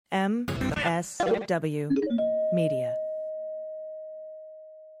MSW Media.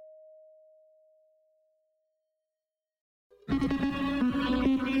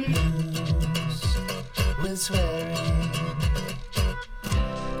 With swearing.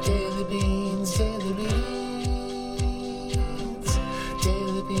 Daily beans, daily beans.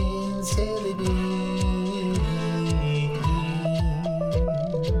 Daily beans, daily beans.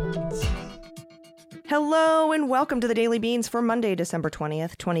 Hello and welcome to the Daily Beans for Monday, December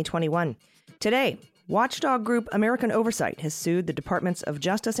 20th, 2021. Today, watchdog group American Oversight has sued the Departments of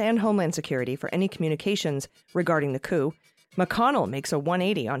Justice and Homeland Security for any communications regarding the coup. McConnell makes a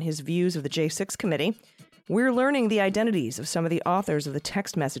 180 on his views of the J6 committee. We're learning the identities of some of the authors of the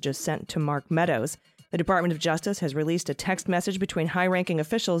text messages sent to Mark Meadows. The Department of Justice has released a text message between high-ranking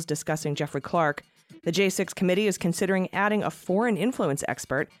officials discussing Jeffrey Clark. The J6 committee is considering adding a foreign influence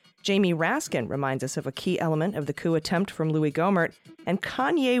expert. Jamie Raskin reminds us of a key element of the coup attempt from Louis Gohmert. And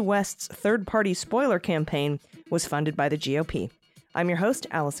Kanye West's third-party spoiler campaign was funded by the GOP. I'm your host,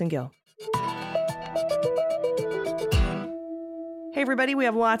 Allison Gill. Hey everybody, we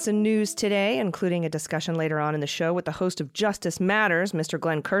have lots of news today, including a discussion later on in the show with the host of Justice Matters, Mr.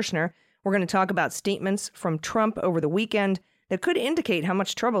 Glenn Kirschner. We're going to talk about statements from Trump over the weekend that could indicate how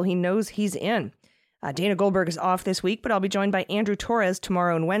much trouble he knows he's in. Dana Goldberg is off this week, but I'll be joined by Andrew Torres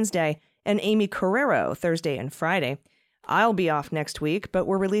tomorrow and Wednesday, and Amy Carrero Thursday and Friday. I'll be off next week, but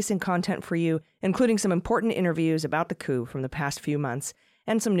we're releasing content for you, including some important interviews about the coup from the past few months,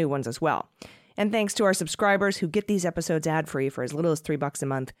 and some new ones as well. And thanks to our subscribers who get these episodes ad-free for as little as $3 a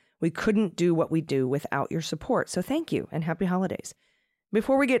month, we couldn't do what we do without your support. So thank you and happy holidays.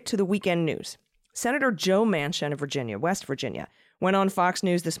 Before we get to the weekend news, Senator Joe Manchin of Virginia, West Virginia, went on Fox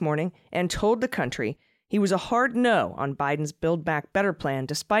News this morning and told the country he was a hard no on Biden's Build Back Better plan,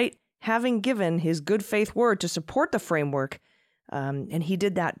 despite having given his good faith word to support the framework. And he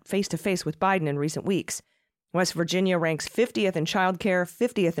did that face-to-face with Biden in recent weeks. West Virginia ranks 50th in childcare,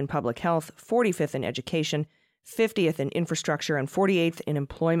 50th in public health, 45th in education, 50th in infrastructure, and 48th in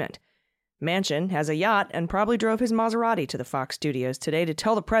employment. Manchin has a yacht and probably drove his Maserati to the Fox studios today to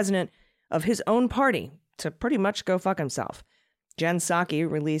tell the president of his own party to pretty much go fuck himself. Jen Psaki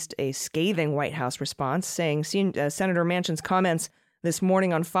released a scathing White House response, saying Senator Manchin's comments this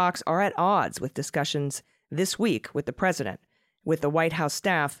morning on Fox are at odds with discussions this week with the president, with the White House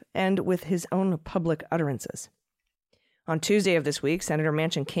staff, and with his own public utterances. On Tuesday of this week, Senator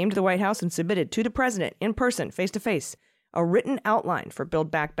Manchin came to the White House and submitted to the president, in person, face-to-face, a written outline for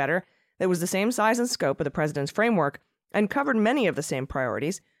Build Back Better that was the same size and scope of the president's framework and covered many of the same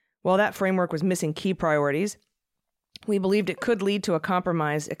priorities. While that framework was missing key priorities, we believed it could lead to a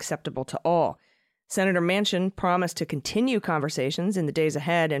compromise acceptable to all. Senator Manchin promised to continue conversations in the days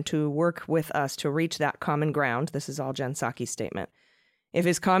ahead and to work with us to reach that common ground. This is all Jen Psaki's statement. If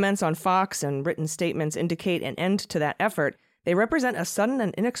his comments on Fox and written statements indicate an end to that effort, they represent a sudden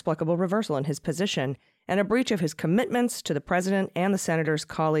and inexplicable reversal in his position and a breach of his commitments to the president and the senator's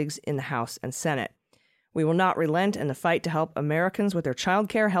colleagues in the House and Senate. We will not relent in the fight to help Americans with their child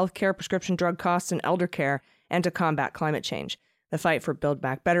care, health care, prescription drug costs, and elder care, and to combat climate change. The fight for Build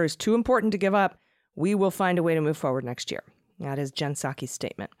Back Better is too important to give up. We will find a way to move forward next year. That is Jen Psaki's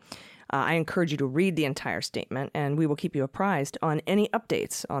statement. I encourage you to read the entire statement, and we will keep you apprised on any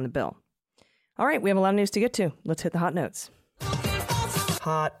updates on the bill. All right, we have a lot of news to get to. Let's hit the hot notes.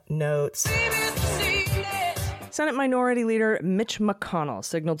 Hot notes. Senate Minority Leader Mitch McConnell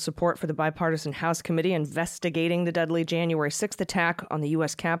signaled support for the bipartisan House committee investigating the deadly January 6th attack on the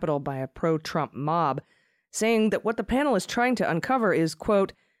U.S. Capitol by a pro-Trump mob, saying that what the panel is trying to uncover is,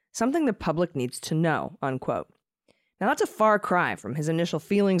 quote, something the public needs to know, unquote. Now, that's a far cry from his initial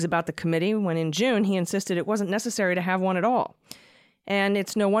feelings about the committee when in June he insisted it wasn't necessary to have one at all. And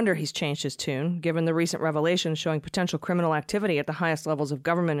it's no wonder he's changed his tune, given the recent revelations showing potential criminal activity at the highest levels of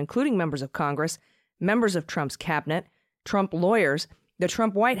government, including members of Congress, members of Trump's cabinet, Trump lawyers, the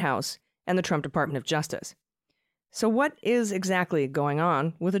Trump White House, and the Trump Department of Justice. So what is exactly going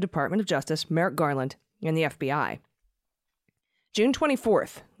on with the Department of Justice, Merrick Garland, and the FBI? June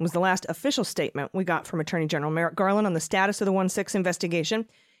 24th was the last official statement we got from Attorney General Merrick Garland on the status of the 1-6 investigation.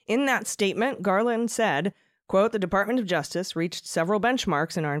 In that statement, Garland said, quote, the Department of Justice reached several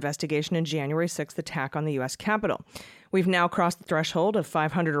benchmarks in our investigation in January 6th attack on the U.S. Capitol. We've now crossed the threshold of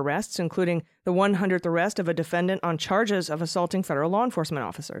 500 arrests, including the 100th arrest of a defendant on charges of assaulting federal law enforcement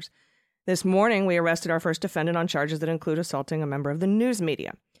officers. This morning, we arrested our first defendant on charges that include assaulting a member of the news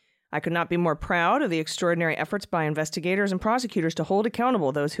media. I could not be more proud of the extraordinary efforts by investigators and prosecutors to hold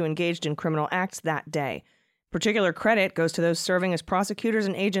accountable those who engaged in criminal acts that day. Particular credit goes to those serving as prosecutors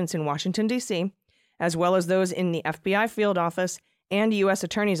and agents in Washington, D.C., as well as those in the FBI field office and U.S.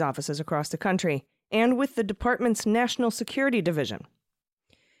 attorneys' offices across the country, and with the department's National Security Division.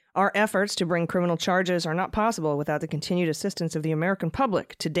 Our efforts to bring criminal charges are not possible without the continued assistance of the American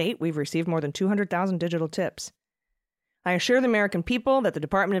public. To date, we've received more than 200,000 digital tips. I assure the American people that the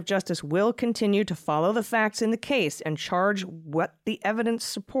Department of Justice will continue to follow the facts in the case and charge what the evidence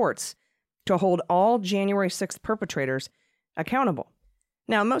supports to hold all January 6th perpetrators accountable.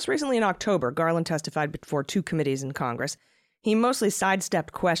 Now, most recently in October, Garland testified before 2 committees in Congress. He mostly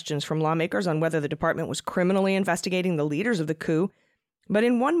sidestepped questions from lawmakers on whether the department was criminally investigating the leaders of the coup. But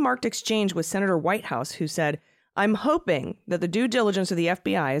in one marked exchange with Senator Whitehouse, who said, "I'm hoping that the due diligence of the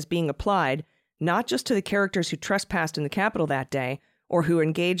FBI is being applied not just to the characters who trespassed in the Capitol that day or who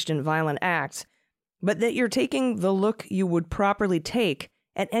engaged in violent acts, but that you're taking the look you would properly take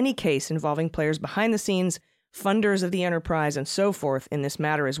at any case involving players behind the scenes, funders of the enterprise, and so forth in this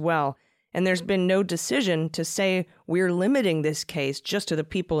matter as well. And there's been no decision to say we're limiting this case just to the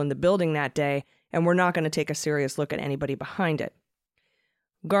people in the building that day, and we're not going to take a serious look at anybody behind it."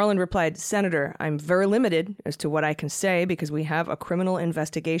 Garland replied, "Senator, I'm very limited as to what I can say because we have a criminal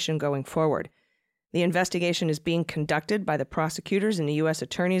investigation going forward. The investigation is being conducted by the prosecutors in the U.S.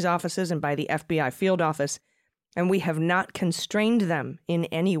 attorney's offices and by the FBI field office, and we have not constrained them in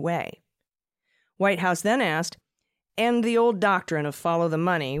any way." Whitehouse then asked, "And the old doctrine of follow the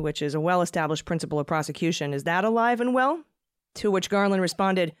money, which is a well-established principle of prosecution, is that alive and well?" To which Garland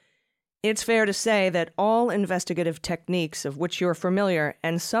responded, "It's fair to say that all investigative techniques of which you're familiar,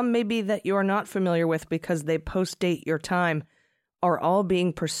 and some maybe that you're not familiar with because they post-date your time, are all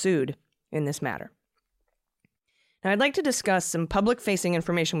being pursued in this matter." Now, I'd like to discuss some public-facing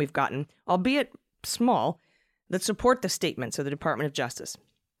information we've gotten, albeit small, that support the statements of the Department of Justice.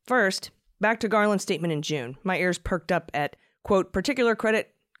 First, back to Garland's statement in June. My ears perked up at, quote, "particular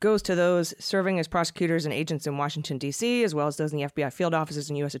credit goes to those serving as prosecutors and agents in Washington, D.C., as well as those in the FBI field offices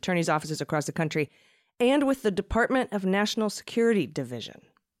and U.S. attorneys' offices across the country, and with the Department of National Security Division."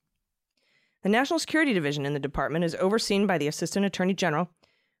 The National Security Division in the department is overseen by the Assistant Attorney General,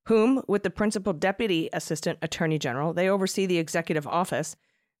 whom, with the Principal Deputy Assistant Attorney General, they oversee the Executive Office,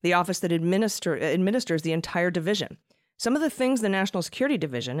 the office that administers the entire division. Some of the things the National Security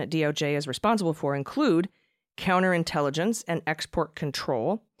Division at DOJ is responsible for include counterintelligence and export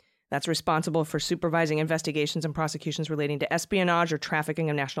control. That's responsible for supervising investigations and prosecutions relating to espionage or trafficking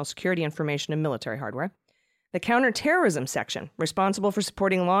of national security information and military hardware. The counterterrorism section, responsible for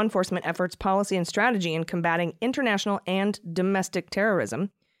supporting law enforcement efforts, policy, and strategy in combating international and domestic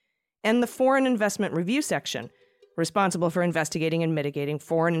terrorism. And the foreign investment review section, responsible for investigating and mitigating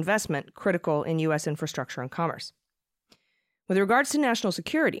foreign investment critical in U.S. infrastructure and commerce. With regards to national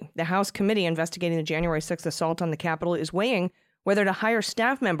security, the House committee investigating the January 6th assault on the Capitol is weighing whether to hire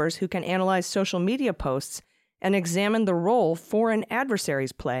staff members who can analyze social media posts and examine the role foreign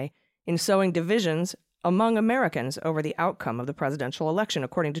adversaries play in sowing divisions among Americans over the outcome of the presidential election,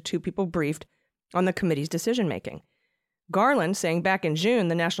 according to 2 people briefed on the committee's decision-making. Garland, saying back in June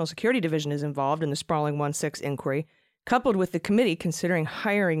the National Security Division is involved in the sprawling 1-6 inquiry, coupled with the committee considering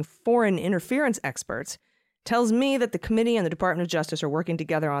hiring foreign interference experts, tells me that the committee and the Department of Justice are working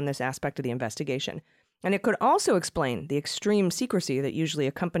together on this aspect of the investigation. And it could also explain the extreme secrecy that usually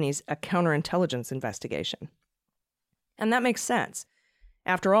accompanies a counterintelligence investigation. And that makes sense.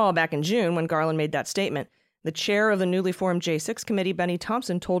 After all, back in June, when Garland made that statement, the chair of the newly formed J6 committee, Benny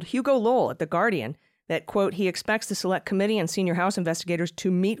Thompson, told Hugo Lowell at The Guardian that, quote, he expects the Select Committee and senior House investigators to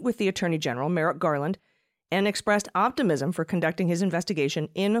meet with the Attorney General, Merrick Garland, and expressed optimism for conducting his investigation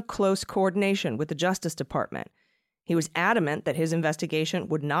in close coordination with the Justice Department. He was adamant that his investigation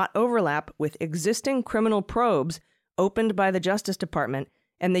would not overlap with existing criminal probes opened by the Justice Department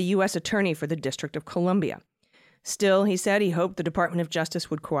and the U.S. Attorney for the District of Columbia. Still, he said he hoped the Department of Justice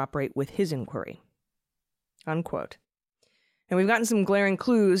would cooperate with his inquiry. Unquote. And we've gotten some glaring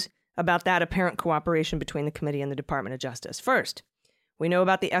clues about that apparent cooperation between the committee and the Department of Justice. First, we know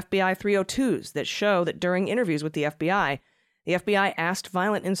about the FBI 302s that show that during interviews with the FBI asked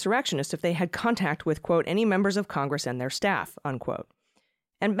violent insurrectionists if they had contact with, quote, any members of Congress and their staff, unquote.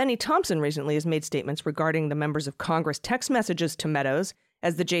 And Benny Thompson recently has made statements regarding the members of Congress text messages to Meadows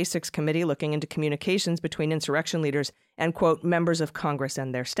as the J6 committee looking into communications between insurrection leaders and, quote, members of Congress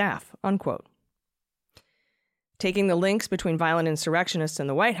and their staff, unquote. Taking the links between violent insurrectionists and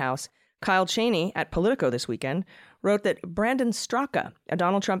the White House, Kyle Cheney at Politico this weekend wrote that Brandon Straka, a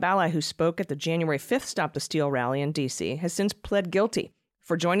Donald Trump ally who spoke at the January 5th Stop the Steal rally in D.C., has since pled guilty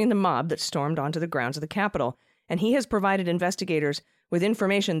for joining the mob that stormed onto the grounds of the Capitol, and he has provided investigators with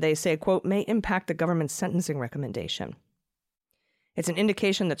information they say, quote, may impact the government's sentencing recommendation. It's an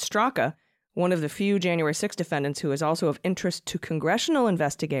indication that Straka one of the few January 6 defendants who is also of interest to congressional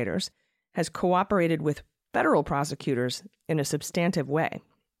investigators, has cooperated with federal prosecutors in a substantive way.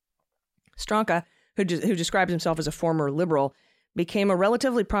 Straka, who describes himself as a former liberal, became a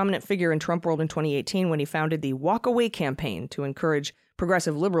relatively prominent figure in Trump world in 2018 when he founded the Walk Away campaign to encourage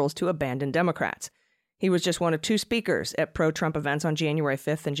progressive liberals to abandon Democrats. He was just one of two speakers at pro-Trump events on January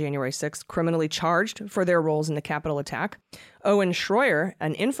 5th and January 6th, criminally charged for their roles in the Capitol attack. Owen Schroyer,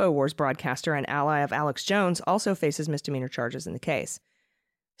 an InfoWars broadcaster and ally of Alex Jones, also faces misdemeanor charges in the case.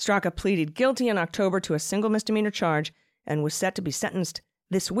 Straka pleaded guilty in October to a single misdemeanor charge and was set to be sentenced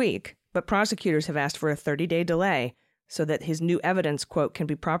this week, but prosecutors have asked for a 30-day delay so that his new evidence, quote, can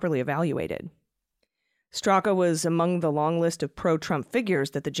be properly evaluated. Straka was among the long list of pro-Trump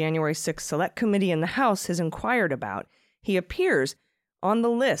figures that the January 6th Select Committee in the House has inquired about. He appears on the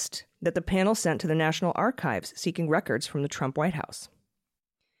list that the panel sent to the National Archives seeking records from the Trump White House.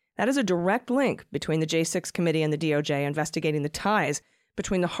 That is a direct link between the J6 committee and the DOJ investigating the ties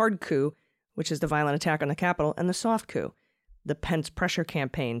between the hard coup, which is the violent attack on the Capitol, and the soft coup, the Pence pressure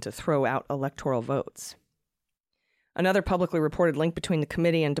campaign to throw out electoral votes. Another publicly reported link between the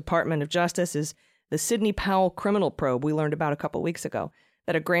committee and Department of Justice is the Sidney Powell criminal probe we learned about a couple weeks ago,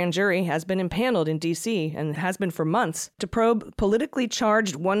 that a grand jury has been impaneled in D.C. and has been for months to probe politically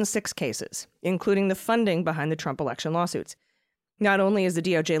charged 1-6 cases, including the funding behind the Trump election lawsuits. Not only is the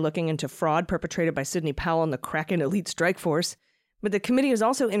DOJ looking into fraud perpetrated by Sidney Powell and the Kraken elite strike force, but the committee is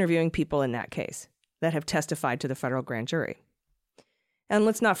also interviewing people in that case that have testified to the federal grand jury. And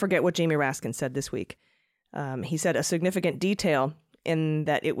let's not forget what Jamie Raskin said this week. He said a significant detail in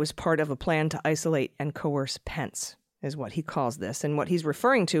that it was part of a plan to isolate and coerce Pence, is what he calls this. And what he's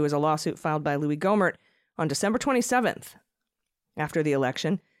referring to is a lawsuit filed by Louis Gohmert on December 27th, after the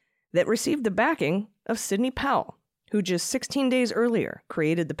election, that received the backing of Sidney Powell, who just 16 days earlier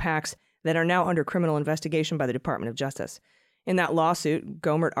created the PACs that are now under criminal investigation by the Department of Justice. In that lawsuit,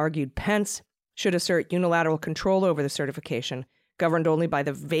 Gohmert argued Pence should assert unilateral control over the certification, governed only by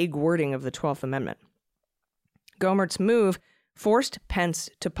the vague wording of the 12th Amendment. Gohmert's move forced Pence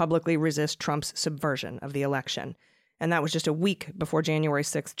to publicly resist Trump's subversion of the election, and that was just a week before January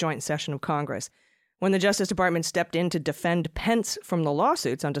 6th joint session of Congress. When the Justice Department stepped in to defend Pence from the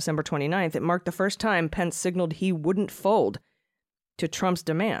lawsuits on December 29th, it marked the first time Pence signaled he wouldn't fold to Trump's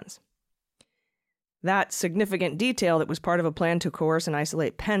demands. That significant detail that was part of a plan to coerce and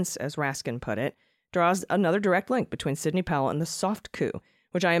isolate Pence, as Raskin put it, draws another direct link between Sidney Powell and the soft coup,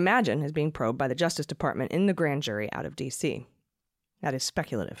 which I imagine is being probed by the Justice Department in the grand jury out of D.C. That is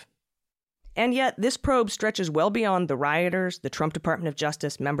speculative. And yet, this probe stretches well beyond the rioters, the Trump Department of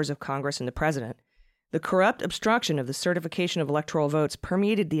Justice, members of Congress, and the president. The corrupt obstruction of the certification of electoral votes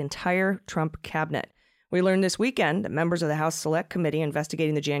permeated the entire Trump cabinet. We learned this weekend that members of the House Select Committee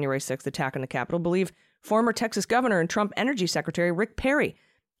investigating the January 6th attack on the Capitol believe former Texas Governor and Trump Energy Secretary Rick Perry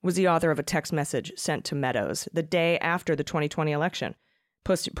was the author of a text message sent to Meadows the day after the 2020 election,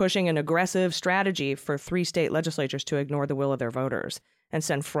 pushing an aggressive strategy for 3 state legislatures to ignore the will of their voters and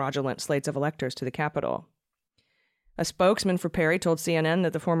send fraudulent slates of electors to the Capitol. A spokesman for Perry told CNN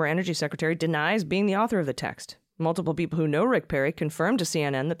that the former energy secretary denies being the author of the text. Multiple people who know Rick Perry confirmed to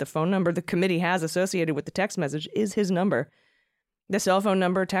CNN that the phone number the committee has associated with the text message is his number. The cell phone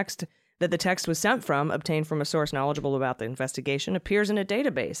number that the text was sent from, obtained from a source knowledgeable about the investigation, appears in a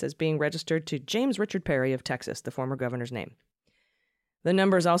database as being registered to James Richard Perry of Texas, the former governor's name. The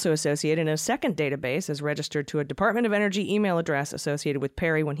number is also associated in a second database as registered to a Department of Energy email address associated with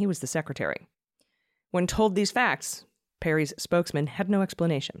Perry when he was the secretary. When told these facts, Perry's spokesman had no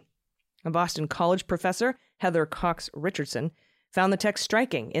explanation. A Boston College professor, Heather Cox Richardson, found the text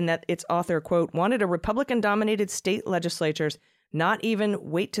striking in that its author, quote, wanted a Republican-dominated state legislatures not even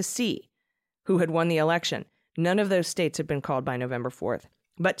wait to see who had won the election. None of those states had been called by November 4th,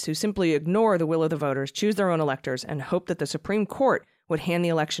 but to simply ignore the will of the voters, choose their own electors, and hope that the Supreme Court would hand the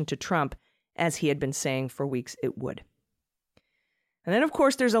election to Trump, as he had been saying for weeks it would. And then, of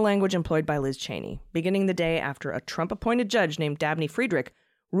course, there's a language employed by Liz Cheney, beginning the day after a Trump-appointed judge named Dabney Friedrich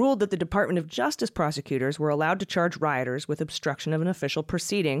ruled that the Department of Justice prosecutors were allowed to charge rioters with obstruction of an official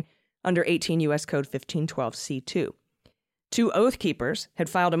proceeding under 18 U.S. Code 1512c2. 2 Oath Keepers had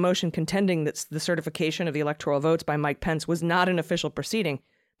filed a motion contending that the certification of the electoral votes by Mike Pence was not an official proceeding,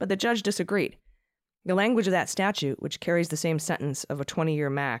 but the judge disagreed. The language of that statute, which carries the same sentence of a 20-year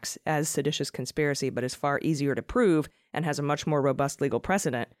max as seditious conspiracy but is far easier to prove and has a much more robust legal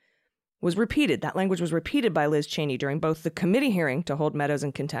precedent, was repeated. That language was repeated by Liz Cheney during both the committee hearing to hold Meadows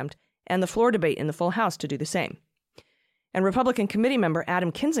in contempt and the floor debate in the full House to do the same. And Republican committee member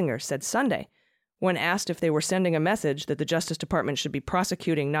Adam Kinzinger said Sunday, When asked if they were sending a message that the Justice Department should be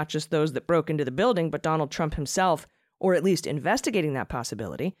prosecuting not just those that broke into the building, but Donald Trump himself, or at least investigating that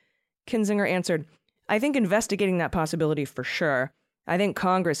possibility, Kinzinger answered, "I think investigating that possibility for sure. I think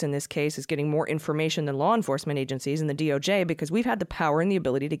Congress in this case is getting more information than law enforcement agencies and the DOJ because we've had the power and the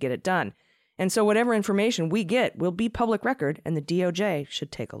ability to get it done. And so whatever information we get will be public record, and the DOJ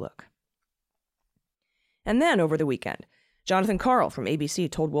should take a look." And then over the weekend, Jonathan Karl from ABC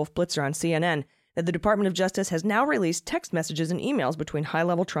told Wolf Blitzer on CNN that the Department of Justice has now released text messages and emails between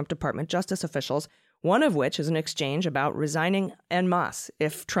high-level Trump Department justice officials, one of which is an exchange about resigning en masse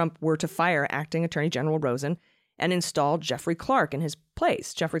if Trump were to fire acting Attorney General Rosen and install Jeffrey Clark in his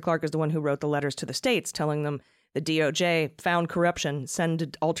place. Jeffrey Clark is the one who wrote the letters to the states telling them the DOJ found corruption,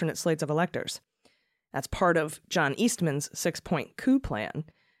 send alternate slates of electors. That's part of John Eastman's six-point coup plan,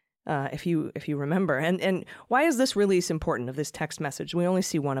 if you remember. And why is this release important of this text message? We only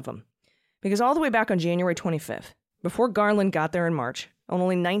see one of them. Because all the way back on January 25th, before Garland got there in March,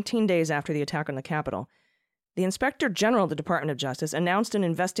 only 19 days after the attack on the Capitol, the Inspector General of the Department of Justice announced an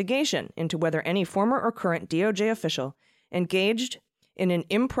investigation into whether any former or current DOJ official engaged in an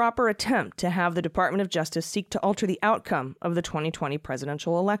improper attempt to have the Department of Justice seek to alter the outcome of the 2020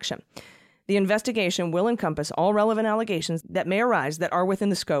 presidential election. The investigation will encompass all relevant allegations that may arise that are within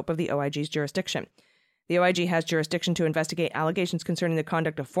the scope of the OIG's jurisdiction. The OIG has jurisdiction to investigate allegations concerning the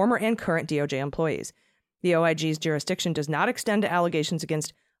conduct of former and current DOJ employees. The OIG's jurisdiction does not extend to allegations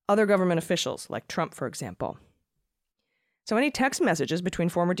against other government officials, like Trump, for example. So any text messages between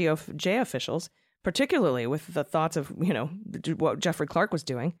former DOJ officials, particularly with the thoughts of, what Jeffrey Clark was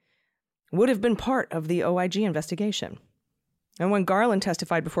doing, would have been part of the OIG investigation. And when Garland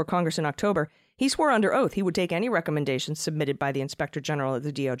testified before Congress in October, he swore under oath he would take any recommendations submitted by the Inspector General of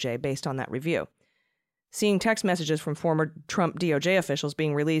the DOJ based on that review. Seeing text messages from former Trump DOJ officials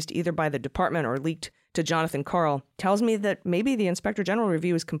being released either by the department or leaked to Jonathan Karl tells me that maybe the Inspector General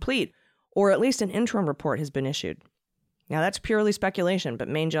review is complete, or at least an interim report has been issued. Now, that's purely speculation, but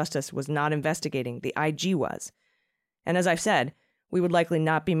Main Justice was not investigating. The IG was. And as I've said, we would likely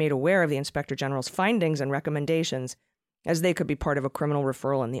not be made aware of the Inspector General's findings and recommendations, as they could be part of a criminal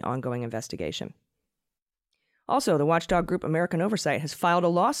referral in the ongoing investigation. Also, the watchdog group American Oversight has filed a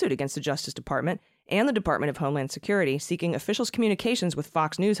lawsuit against the Justice Department and the Department of Homeland Security, seeking officials' communications with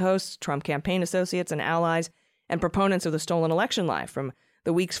Fox News hosts, Trump campaign associates and allies, and proponents of the stolen election lie from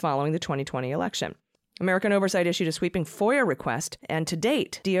the weeks following the 2020 election. American Oversight issued a sweeping FOIA request, and to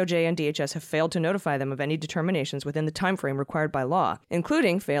date, DOJ and DHS have failed to notify them of any determinations within the timeframe required by law,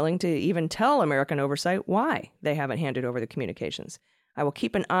 including failing to even tell American Oversight why they haven't handed over the communications. I will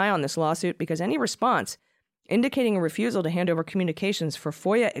keep an eye on this lawsuit because any response indicating a refusal to hand over communications for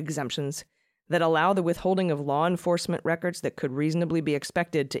FOIA exemptions that allow the withholding of law enforcement records that could reasonably be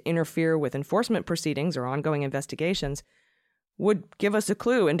expected to interfere with enforcement proceedings or ongoing investigations would give us a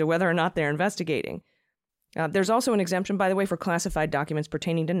clue into whether or not they're investigating. There's also an exemption, by the way, for classified documents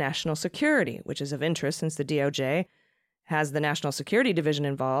pertaining to national security, which is of interest since the DOJ has the National Security Division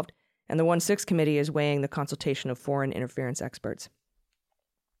involved, and the 1-6 Committee is weighing the consultation of foreign interference experts.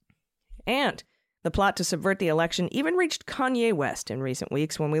 And the plot to subvert the election even reached Kanye West in recent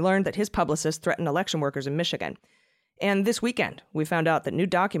weeks when we learned that his publicist threatened election workers in Michigan. And this weekend, we found out that new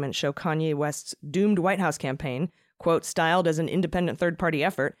documents show Kanye West's doomed White House campaign, quote, styled as an independent third-party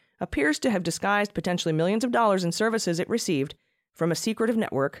effort, appears to have disguised potentially millions of dollars in services it received from a secretive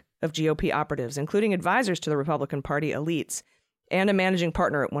network of GOP operatives, including advisors to the Republican Party elites and a managing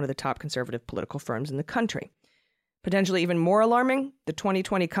partner at one of the top conservative political firms in the country. Potentially even more alarming, the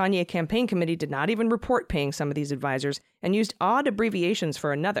 2020 Kanye campaign committee did not even report paying some of these advisors and used odd abbreviations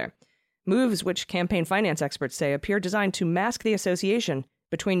for another, moves which campaign finance experts say appear designed to mask the association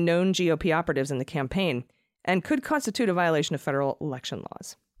between known GOP operatives and the campaign and could constitute a violation of federal election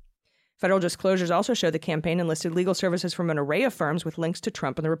laws. Federal disclosures also show the campaign enlisted legal services from an array of firms with links to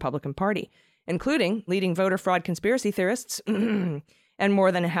Trump and the Republican Party, including leading voter fraud conspiracy theorists and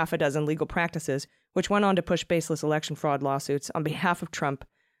more than a half a dozen legal practices, which went on to push baseless election fraud lawsuits on behalf of Trump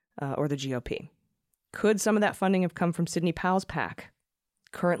or the GOP. Could some of that funding have come from Sidney Powell's PAC,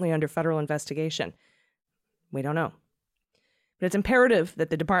 currently under federal investigation? We don't know. But it's imperative that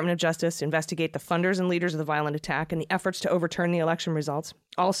the Department of Justice investigate the funders and leaders of the violent attack and the efforts to overturn the election results.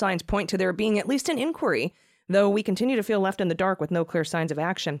 All signs point to there being at least an inquiry, though we continue to feel left in the dark with no clear signs of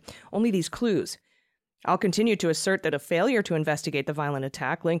action, only these clues. I'll continue to assert that a failure to investigate the violent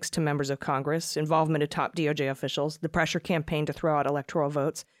attack, links to members of Congress, involvement of top DOJ officials, the pressure campaign to throw out electoral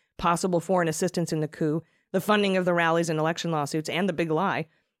votes, possible foreign assistance in the coup, the funding of the rallies and election lawsuits, and the big lie,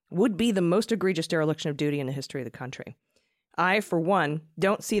 would be the most egregious dereliction of duty in the history of the country. I, for one,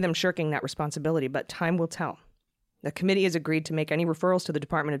 don't see them shirking that responsibility, but time will tell. The committee has agreed to make any referrals to the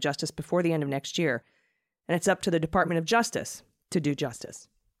Department of Justice before the end of next year, and it's up to the Department of Justice to do justice.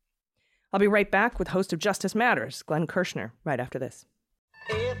 I'll be right back with host of Justice Matters, Glenn Kirschner, right after this.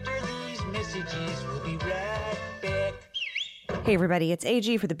 After these messages, we'll be right back. Hey everybody, it's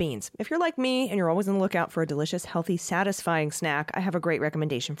AG for the Beans. If you're like me and you're always on the lookout for a delicious, healthy, satisfying snack, I have a great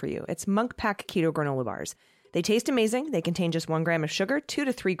recommendation for you. It's Munk Pack Keto Granola Bars. They taste amazing. They contain just 1 gram of sugar, 2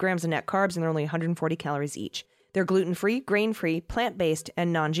 to 3 grams of net carbs, and they're only 140 calories each. They're gluten-free, grain-free, plant-based,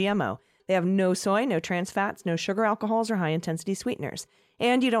 and non-GMO. They have no soy, no trans fats, no sugar alcohols, or high-intensity sweeteners.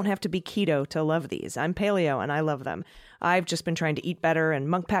 And you don't have to be keto to love these. I'm paleo, and I love them. I've just been trying to eat better, and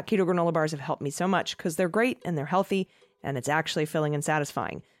Munk Pack Keto Granola Bars have helped me so much because they're great, and they're healthy, and it's actually filling and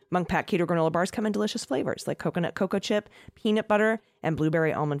satisfying. Munk Pack Keto Granola Bars come in delicious flavors like coconut cocoa chip, peanut butter, and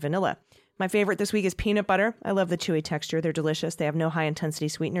blueberry almond vanilla. My favorite this week is peanut butter. I love the chewy texture. They're delicious. They have no high-intensity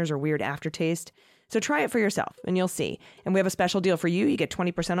sweeteners or weird aftertaste. So try it for yourself, and you'll see. And we have a special deal for you. You get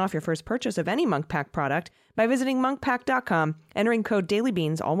 20% off your first purchase of any Munk Pack product by visiting monkpack.com, entering code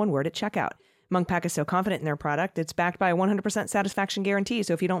DAILYBEANS, all one word, at checkout. Munk Pack is so confident in their product, it's backed by a 100% satisfaction guarantee.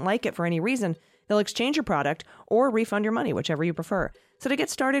 So if you don't like it for any reason, they'll exchange your product or refund your money, whichever you prefer. So to get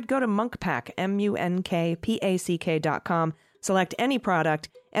started, go to monkpack, munkpack.com, select any product,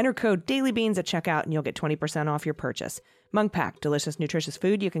 enter code DAILYBEANS at checkout, and you'll get 20% off your purchase. Munk Pack, delicious, nutritious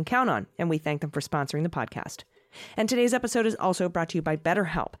food you can count on, and we thank them for sponsoring the podcast. And today's episode is also brought to you by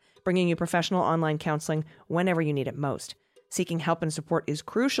BetterHelp, bringing you professional online counseling whenever you need it most. Seeking help and support is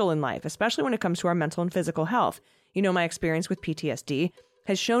crucial in life, especially when it comes to our mental and physical health. You know, my experience with PTSD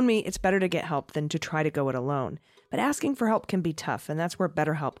has shown me it's better to get help than to try to go it alone. But asking for help can be tough, and that's where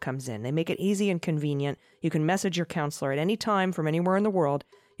BetterHelp comes in. They make it easy and convenient. You can message your counselor at any time from anywhere in the world.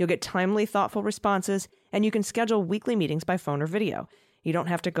 You'll get timely, thoughtful responses, and you can schedule weekly meetings by phone or video. You don't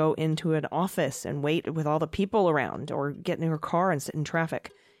have to go into an office and wait with all the people around or get in your car and sit in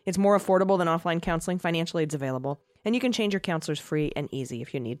traffic. It's more affordable than offline counseling. Financial aid's available, and you can change your counselors free and easy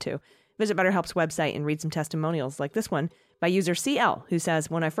if you need to. Visit BetterHelp's website and read some testimonials like this one by user CL, who says,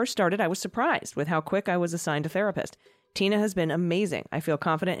 "When I first started, I was surprised with how quick I was assigned a therapist. Tina has been amazing. I feel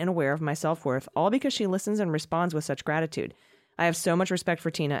confident and aware of my self-worth, all because she listens and responds with such gratitude. I have so much respect for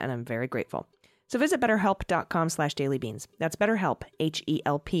Tina, and I'm very grateful." So visit betterhelp.com/dailybeans. That's BetterHelp,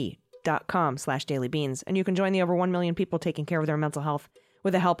 HELP.com/dailybeans, and you can join the over 1 million people taking care of their mental health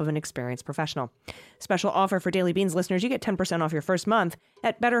with the help of an experienced professional. Special offer for Daily Beans listeners, you get 10% off your first month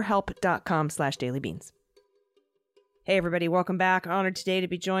at betterhelp.com/dailybeans. Hey everybody, welcome back. Honored today to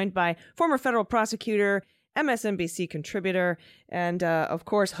be joined by former federal prosecutor, MSNBC contributor, and of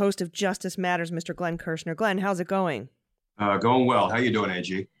course, host of Justice Matters, Mr. Glenn Kirschner. Glenn, how's it going? Going well. How you doing,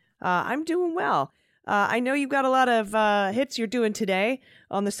 AG? I'm doing well. I know you've got a lot of hits you're doing today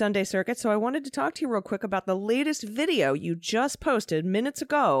on the Sunday circuit, so I wanted to talk to you real quick about the latest video you just posted minutes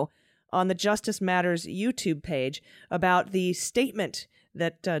ago on the Justice Matters YouTube page about the statement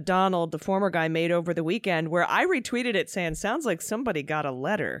that Donald, the former guy, made over the weekend, where I retweeted it saying, "Sounds like somebody got a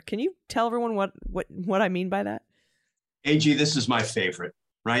letter." Can you tell everyone what I mean by that? AG, this is my favorite,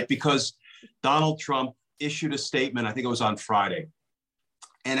 right? Because Donald Trump issued a statement, I think it was on Friday,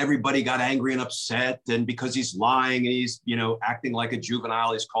 and everybody got angry and upset, and because he's lying and he's, acting like a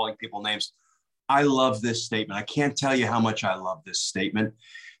juvenile, he's calling people names. I love this statement. I can't tell you how much I love this statement,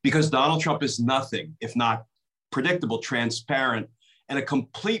 because Donald Trump is nothing if not predictable, transparent, and a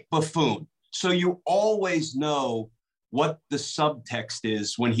complete buffoon. So you always know what the subtext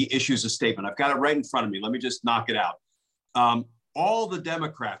is when he issues a statement. I've got it right in front of me. Let me just knock it out. All the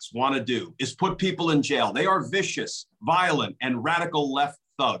Democrats want to do is put people in jail. They are vicious, violent, and radical left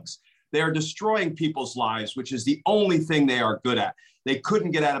thugs. They are destroying people's lives, which is the only thing they are good at. They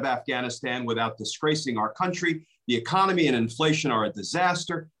couldn't get out of Afghanistan without disgracing our country. The economy and inflation are a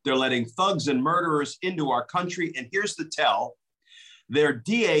disaster. They're letting thugs and murderers into our country. And here's the tell. Their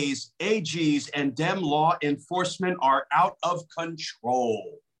DAs, AGs, and Dem law enforcement are out of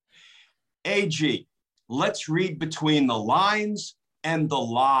control. AG, let's read between the lines and the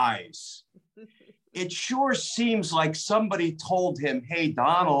lies. It sure seems like somebody told him, "Hey,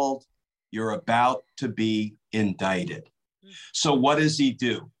 Donald, you're about to be indicted." So what does he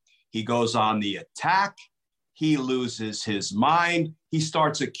do? He goes on the attack. He loses his mind. He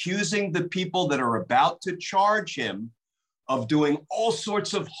starts accusing the people that are about to charge him of doing all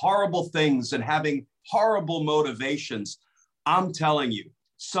sorts of horrible things and having horrible motivations. I'm telling you,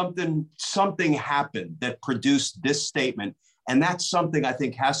 something happened that produced this statement. And that's something I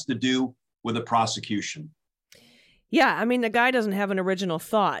think has to do with the prosecution. Yeah, I mean, the guy doesn't have an original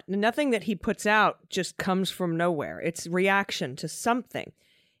thought. Nothing that he puts out just comes from nowhere. It's reaction to something.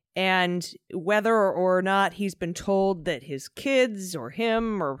 And whether or not he's been told that his kids or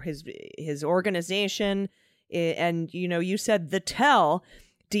him or his organization, and, you said the tell,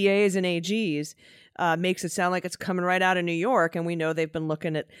 DAs and AGs, makes it sound like it's coming right out of New York. And we know they've been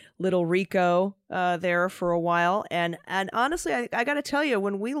looking at Little Rico there for a while. And honestly, I got to tell you,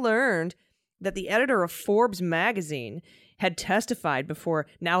 when we learned that the editor of Forbes magazine had testified before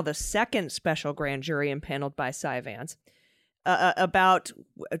now the second special grand jury impaneled by Cy Vance about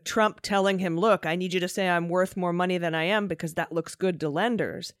Trump telling him, look, I need you to say I'm worth more money than I am because that looks good to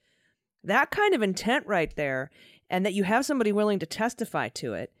lenders. That kind of intent right there, and that you have somebody willing to testify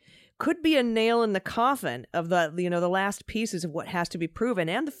to it, could be a nail in the coffin of the last pieces of what has to be proven,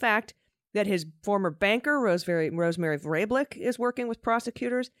 and the fact that his former banker, Rosemary Vrablich, is working with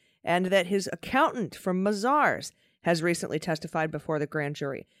prosecutors, and that his accountant from Mazars has recently testified before the grand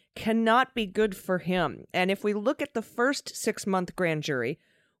jury. Cannot be good for him. And if we look at the first 6-month grand jury,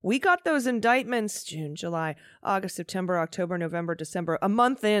 we got those indictments June, July, August, September, October, November, December, a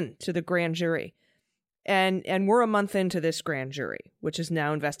month into the grand jury. And we're a month into this grand jury, which is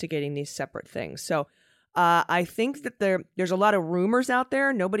now investigating these separate things. So I think that there's a lot of rumors out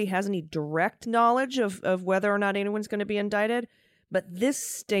there. Nobody has any direct knowledge of whether or not anyone's going to be indicted. But this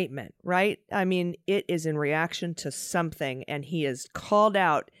statement, right? I mean, it is in reaction to something, and he has called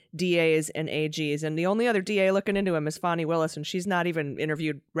out DAs and AGs. And the only other DA looking into him is Fani Willis, and she's not even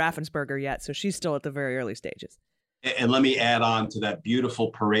interviewed Raffensperger yet, so she's still at the very early stages. And let me add on to that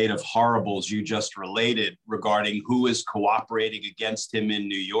beautiful parade of horribles you just related regarding who is cooperating against him in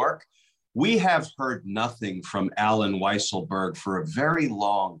New York. We have heard nothing from Alan Weisselberg for a very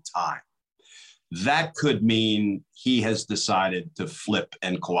long time. That could mean he has decided to flip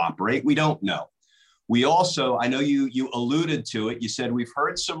and cooperate. We don't know. We also, I know you alluded to it. You said we've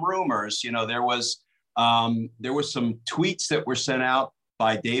heard some rumors. There was some tweets that were sent out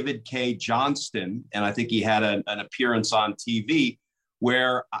by David K. Johnston, and I think he had an appearance on TV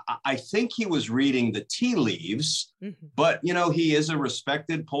where I think he was reading the tea leaves. Mm-hmm. But he is a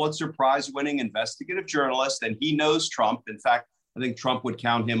respected Pulitzer Prize-winning investigative journalist, and he knows Trump. In fact, I think Trump would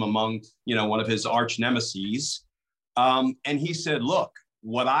count him among, one of his arch nemeses. And he said, look,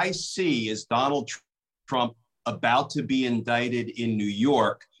 what I see is Donald Trump about to be indicted in New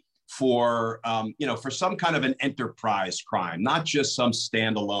York for some kind of an enterprise crime, not just some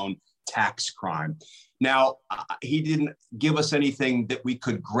standalone tax crime. Now, he didn't give us anything that we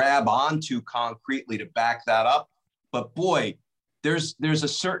could grab onto concretely to back that up. But boy, there's a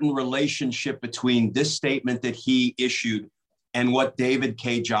certain relationship between this statement that he issued and what David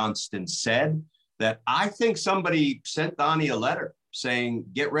K. Johnston said, that I think somebody sent Donnie a letter saying,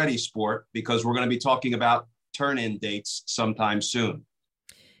 get ready, sport, because we're going to be talking about turn-in dates sometime soon.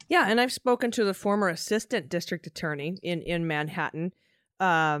 Yeah, and I've spoken to the former assistant district attorney in Manhattan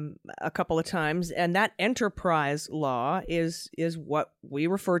a couple of times, and that enterprise law is what we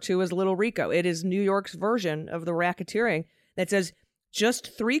refer to as Little Rico. It is New York's version of the racketeering that says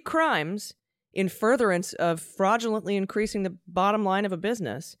just 3 crimes in furtherance of fraudulently increasing the bottom line of a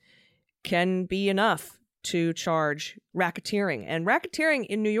business can be enough to charge racketeering. And racketeering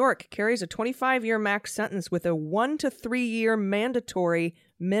in New York carries a 25-year max sentence with a 1 to 3 year mandatory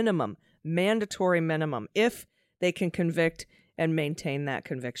minimum, if they can convict and maintain that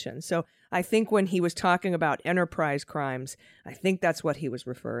conviction. So I think when he was talking about enterprise crimes, I think that's what he was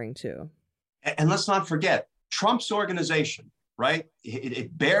referring to. And let's not forget, Trump's organization, right?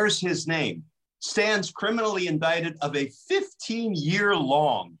 It bears his name, stands criminally indicted of a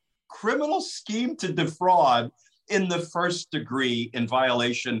 15-year-long criminal scheme to defraud in the first degree in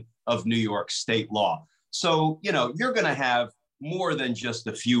violation of New York state law. So, you're going to have more than just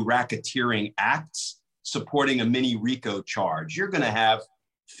a few racketeering acts supporting a mini RICO charge. You're going to have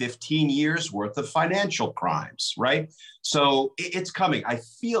 15 years worth of financial crimes, right? So it's coming. I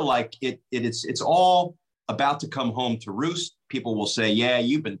feel like it's all about to come home to roost. People will say, yeah,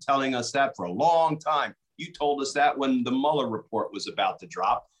 you've been telling us that for a long time. You told us that when the Mueller report was about to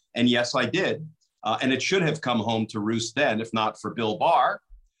drop. And yes, I did. And it should have come home to roost then, if not for Bill Barr.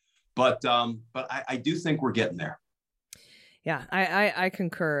 But I do think we're getting there. Yeah, I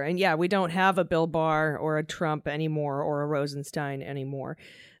concur. And yeah, we don't have a Bill Barr or a Trump anymore or a Rosenstein anymore.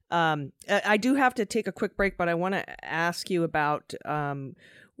 I do have to take a quick break, but I want to ask you about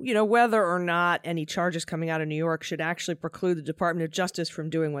whether or not any charges coming out of New York should actually preclude the Department of Justice from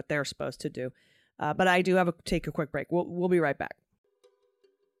doing what they're supposed to do. But I do have to take a quick break. We'll be right back.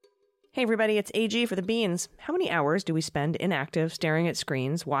 Hey everybody, it's AG for the Beans. How many hours do we spend inactive, staring at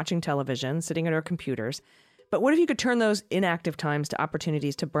screens, watching television, sitting at our computers? But what if you could turn those inactive times to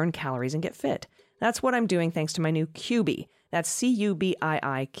opportunities to burn calories and get fit? That's what I'm doing thanks to my new Cubii. That's Cubii,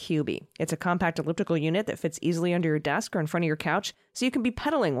 Cubii. It's a compact elliptical unit that fits easily under your desk or in front of your couch, so you can be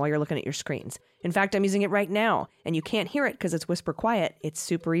pedaling while you're looking at your screens. In fact, I'm using it right now, and you can't hear it because it's whisper quiet. It's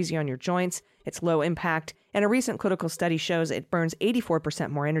super easy on your joints, it's low impact, and a recent clinical study shows it burns 84%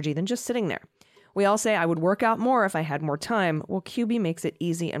 more energy than just sitting there. We all say I would work out more if I had more time. Well, Cubii makes it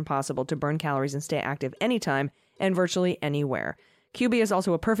easy and possible to burn calories and stay active anytime and virtually anywhere. Cubii is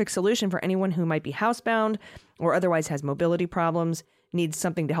also a perfect solution for anyone who might be housebound or otherwise has mobility problems, needs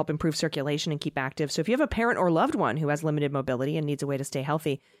something to help improve circulation and keep active. So if you have a parent or loved one who has limited mobility and needs a way to stay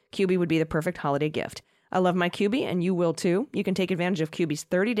healthy, Cubii would be the perfect holiday gift. I love my Cubii, and you will too. You can take advantage of Cubie's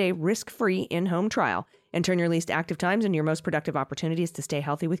 30-day risk-free in-home trial and turn your least active times into your most productive opportunities to stay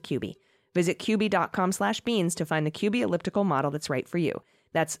healthy with Cubii. Visit Cubii.com/beans to find the Cubii elliptical model that's right for you.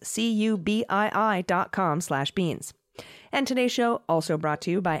 That's Cubii.com/beans. And today's show also brought to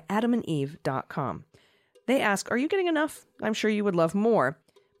you by AdamandEve.com. They ask, are you getting enough? I'm sure you would love more.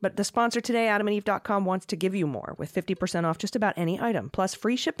 But the sponsor today, AdamandEve.com, wants to give you more with 50% off just about any item, plus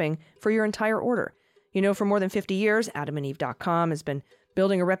free shipping for your entire order. You know, for more than 50 years, AdamandEve.com has been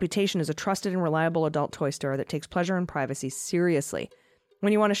building a reputation as a trusted and reliable adult toy store that takes pleasure and privacy seriously.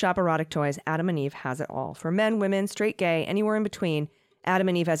 When you want to shop erotic toys, Adam and Eve has it all. For men, women, straight, gay, anywhere in between, Adam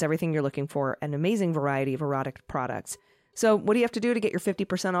and Eve has everything you're looking for, an amazing variety of erotic products. So what do you have to do to get your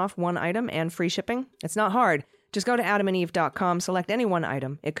 50% off one item and free shipping? It's not hard. Just go to adamandeve.com, select any one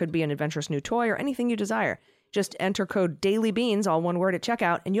item. It could be an adventurous new toy or anything you desire. Just enter code DAILYBEANS, all one word, at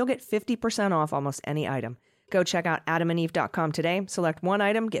checkout, and you'll get 50% off almost any item. Go check out adamandeve.com today, select one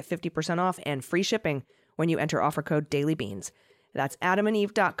item, get 50% off and free shipping when you enter offer code DAILYBEANS. That's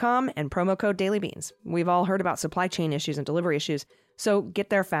adamandeve.com and promo code DAILYBEANS. We've all heard about supply chain issues and delivery issues, so get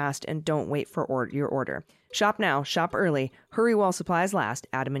there fast and don't wait for your order. Shop now, shop early, hurry while supplies last,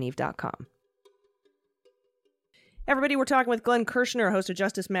 adamandeve.com. Everybody, we're talking with Glenn Kirschner, host of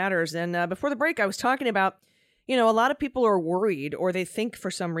Justice Matters, and before the break I was talking about, you know, a lot of people are worried, or they think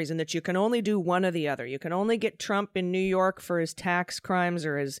for some reason that you can only do one or the other. You can only get Trump in New York for his tax crimes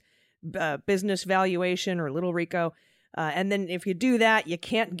or his business valuation or Little Rico. And then if you do that, you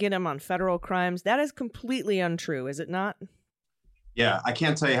can't get him on federal crimes. That is completely untrue, is it not? Yeah, I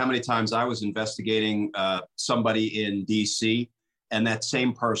can't tell you how many times I was investigating somebody in D.C., and that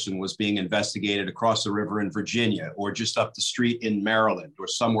same person was being investigated across the river in Virginia, or just up the street in Maryland, or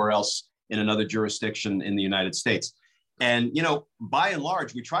somewhere else in another jurisdiction in the United States. And, you know, by and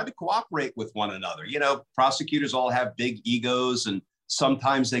large, we try to cooperate with one another. You know, prosecutors all have big egos, and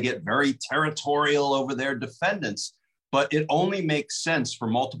sometimes they get very territorial over their defendants. But it only makes sense for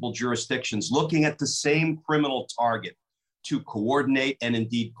multiple jurisdictions looking at the same criminal target to coordinate and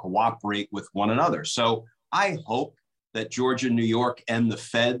indeed cooperate with one another. So I hope that Georgia, New York, and the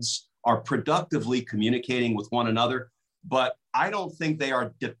feds are productively communicating with one another, but I don't think they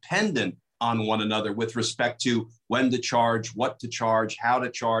are dependent on one another with respect to when to charge, what to charge, how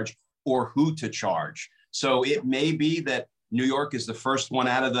to charge, or who to charge. So it may be that New York is the first one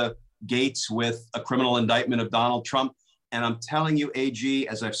out of the gates with a criminal indictment of Donald Trump. And I'm telling you, AG,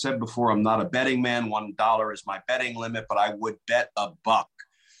 as I've said before, I'm not a betting man. $1 is my betting limit, but I would bet $1.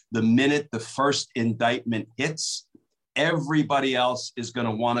 The minute the first indictment hits, everybody else is going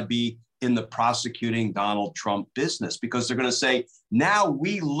to want to be in the prosecuting Donald Trump business, because they're going to say, now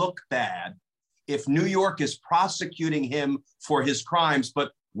we look bad if New York is prosecuting him for his crimes,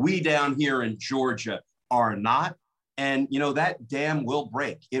 but we down here in Georgia are not. And, you know, that dam will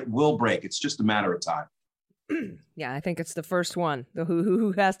break. It will break. It's just a matter of time. Yeah, I think it's the first one, the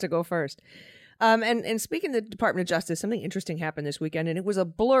who has to go first. And speaking of the Department of Justice, something interesting happened this weekend, and it was a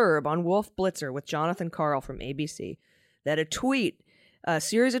blurb on Wolf Blitzer with Jonathan Karl from ABC that a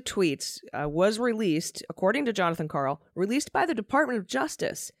series of tweets was released, according to Jonathan Karl, released by the Department of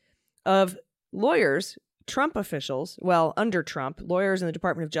Justice of lawyers, Trump officials, well, under Trump, lawyers in the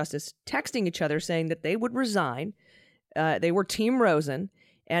Department of Justice texting each other saying that they would resign. They were Team Rosen,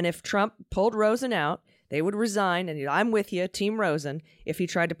 and if Trump pulled Rosen out, they would resign, and I'm with you, Team Rosen, if he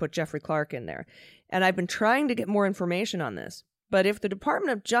tried to put Jeffrey Clark in there. And I've been trying to get more information on this, but if the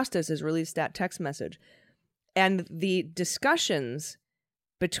Department of Justice has released that text message, and the discussions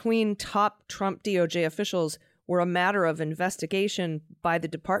between top Trump DOJ officials were a matter of investigation by the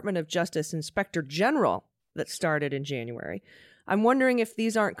Department of Justice Inspector General that started in January, I'm wondering if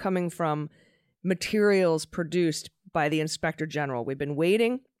these aren't coming from materials produced by the Inspector General. We've been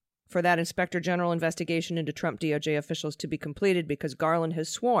waiting for that Inspector General investigation into Trump DOJ officials to be completed because Garland has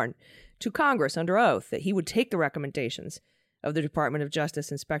sworn to Congress under oath that he would take the recommendations of the Department of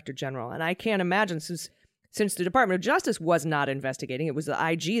Justice Inspector General. And I can't imagine, since since the Department of Justice was not investigating, it was the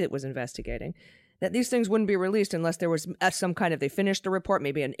IG that was investigating, that these things wouldn't be released unless there was some kind of, they finished the report,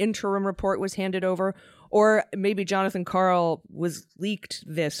 maybe an interim report was handed over, or maybe Jonathan Karl was leaked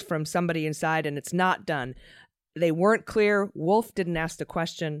this from somebody inside and it's not done. They weren't clear. Wolf didn't ask the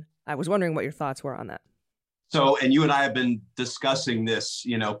question. I was wondering what your thoughts were on that. So, and you and I have been discussing this,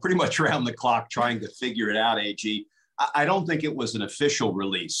 pretty much around the clock, trying to figure it out, AG. I don't think it was an official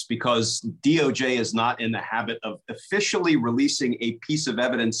release because DOJ is not in the habit of officially releasing a piece of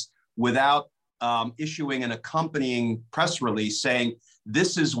evidence without issuing an accompanying press release saying,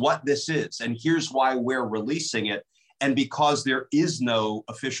 this is what this is, and here's why we're releasing it. And because there is no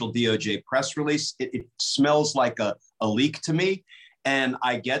official DOJ press release, it smells like a leak to me. And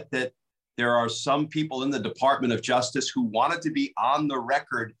I get that there are some people in the Department of Justice who wanted to be on the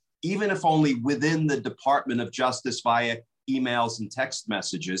record, even if only within the Department of Justice via emails and text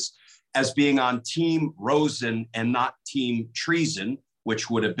messages, as being on Team Rosen and not Team Treason,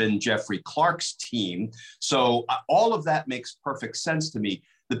 which would have been Jeffrey Clark's team. So all of that makes perfect sense to me.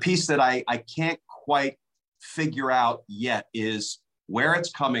 The piece that I can't quite figure out yet is where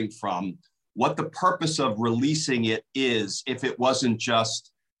it's coming from, what the purpose of releasing it is, if it wasn't just,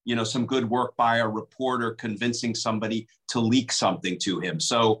 some good work by a reporter convincing somebody to leak something to him.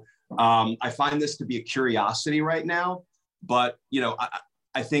 So I find this to be a curiosity right now, but,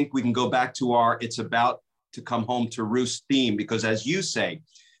 I think we can go back to our it's about to come home to roost theme, because as you say,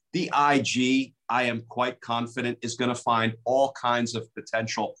 the IG, I am quite confident, is going to find all kinds of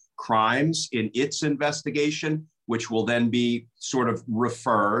potential crimes in its investigation, which will then be sort of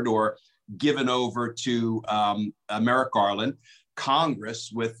referred or given over to Merrick Garland.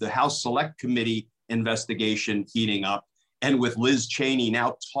 Congress, with the House Select Committee investigation heating up, and with Liz Cheney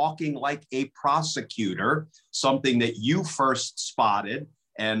now talking like a prosecutor, something that you first spotted,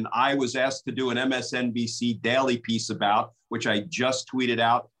 and I was asked to do an MSNBC daily piece about, which I just tweeted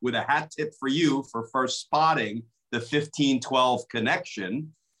out with a hat tip for you for first spotting the 1512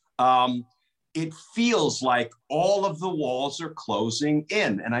 connection. It feels like all of the walls are closing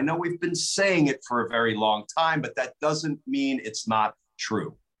in. And I know we've been saying it for a very long time, but that doesn't mean it's not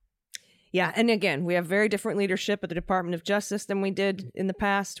true. Yeah. And again, we have very different leadership at the Department of Justice than we did in the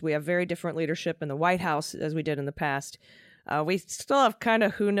past. We have very different leadership in the White House as we did in the past. We still have kind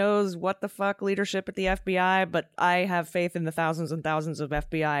of who knows what the fuck leadership at the FBI, but I have faith in the thousands and thousands of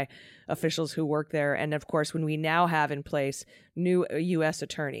FBI officials who work there. And of course, when we now have in place new U.S.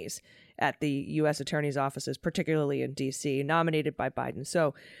 attorneys at the U.S. attorney's offices, particularly in D.C., nominated by Biden.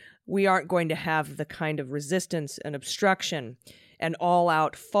 So we aren't going to have the kind of resistance and obstruction and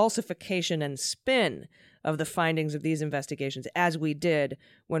all-out falsification and spin of the findings of these investigations as we did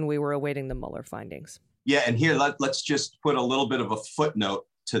when we were awaiting the Mueller findings. Yeah, and here, let's just put a little bit of a footnote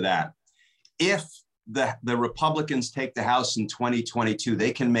to that. If the Republicans take the House in 2022,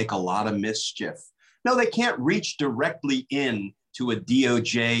 they can make a lot of mischief. No, they can't reach directly in to a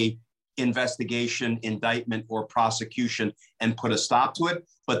DOJ investigation, indictment, or prosecution and put a stop to it,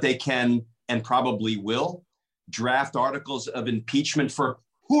 but they can, and probably will, draft articles of impeachment for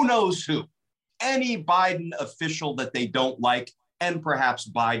who knows who, any Biden official that they don't like, and perhaps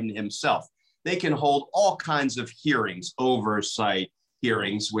Biden himself. They can hold all kinds of hearings, oversight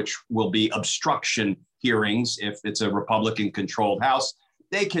hearings, which will be obstruction hearings if it's a Republican-controlled House.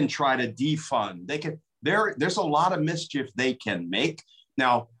 They can try to defund. There's a lot of mischief they can make.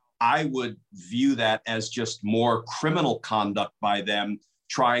 Now, I would view that as just more criminal conduct by them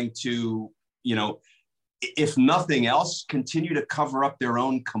trying to, if nothing else, continue to cover up their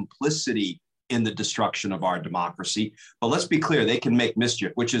own complicity in the destruction of our democracy. But let's be clear, they can make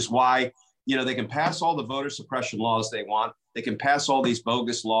mischief, which is why, they can pass all the voter suppression laws they want. They can pass all these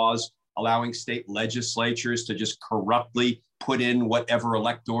bogus laws, allowing state legislatures to just corruptly put in whatever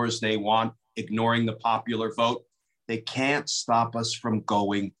electors they want, ignoring the popular vote. They can't stop us from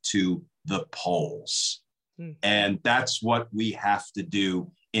going to the polls. And that's what we have to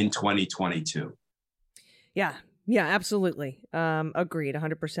do in 2022. Yeah, absolutely. Agreed,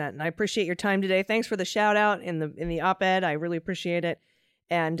 100%. And I appreciate your time today. Thanks for the shout out in the op-ed. I really appreciate it.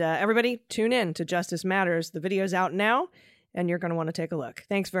 And everybody, tune in to Justice Matters. The video's out now, and you're going to want to take a look.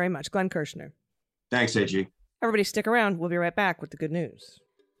 Thanks very much. Glenn Kirschner. Thanks, AG. Everybody stick around. We'll be right back with the good news.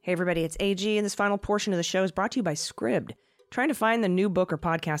 Hey, everybody, it's AG, and this final portion of the show is brought to you by Scribd. Trying to find the new book or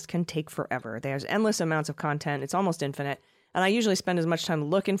podcast can take forever. There's endless amounts of content. It's almost infinite. And I usually spend as much time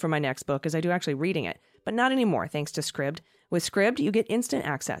looking for my next book as I do actually reading it. But not anymore, thanks to Scribd. With Scribd, you get instant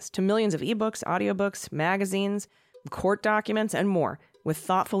access to millions of ebooks, audiobooks, magazines, court documents, and more, with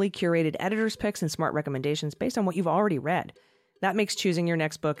thoughtfully curated editor's picks and smart recommendations based on what you've already read. That makes choosing your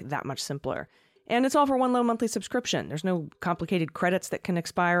next book that much simpler. And it's all for one low monthly subscription. There's no complicated credits that can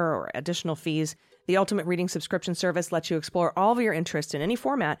expire or additional fees. The Ultimate Reading subscription service lets you explore all of your interests in any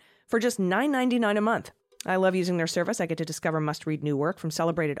format for just $9.99 a month. I love using their service. I get to discover must-read new work from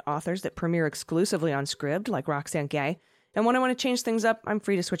celebrated authors that premiere exclusively on Scribd, like Roxane Gay. And when I want to change things up, I'm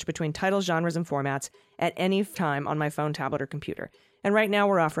free to switch between titles, genres, and formats at any time on my phone, tablet, or computer. And right now,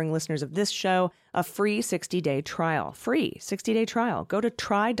 we're offering listeners of this show a free 60-day trial. Free 60-day trial. Go to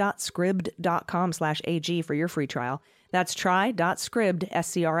try.scribd.com/AG for your free trial. That's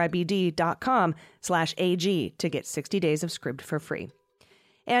try.scribd.com/AG to get 60 days of Scribd for free.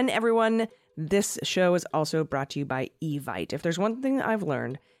 And everyone, this show is also brought to you by Evite. If there's one thing I've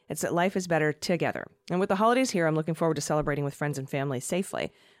learned, it's that life is better together. And with the holidays here, I'm looking forward to celebrating with friends and family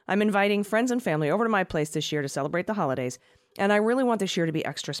safely. I'm inviting friends and family over to my place this year to celebrate the holidays, and I really want this year to be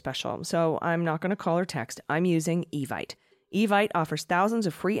extra special, so I'm not going to call or text. I'm using Evite. Evite offers thousands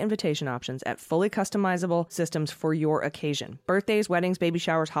of free invitation options at fully customizable systems for your occasion. Birthdays, weddings, baby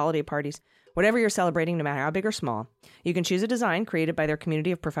showers, holiday parties, whatever you're celebrating, no matter how big or small. You can choose a design created by their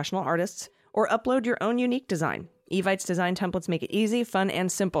community of professional artists or upload your own unique design. Evite's design templates make it easy, fun,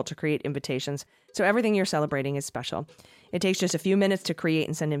 and simple to create invitations, so everything you're celebrating is special. It takes just a few minutes to create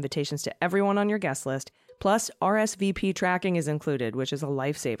and send invitations to everyone on your guest list, plus RSVP tracking is included, which is a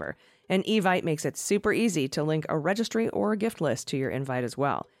lifesaver. And Evite makes it super easy to link a registry or a gift list to your invite as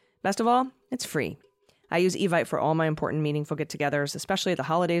well. Best of all, it's free. I use Evite for all my important meaningful get-togethers, especially at the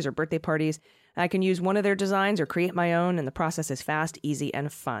holidays or birthday parties. I can use one of their designs or create my own, and the process is fast, easy,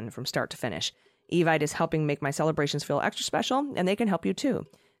 and fun from start to finish. Evite is helping make my celebrations feel extra special, and they can help you too.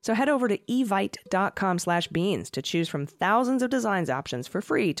 So head over to evite.com/beans to choose from thousands of designs options for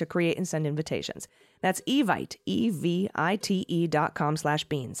free to create and send invitations. That's Evite,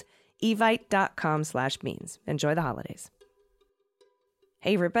 EVITE.com/beans. Evite.com/beans. Enjoy the holidays.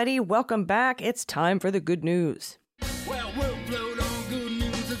 Hey everybody, welcome back. It's time for the good news. Well, workload on good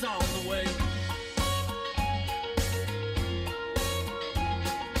news is on the way.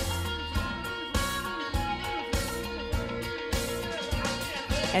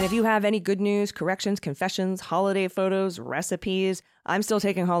 And if you have any good news, corrections, confessions, holiday photos, recipes, I'm still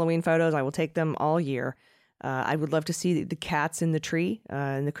taking Halloween photos. I will take them all year. I would love to see the cats in the tree,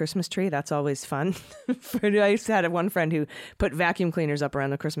 in the Christmas tree. That's always fun. I used to have one friend who put vacuum cleaners up around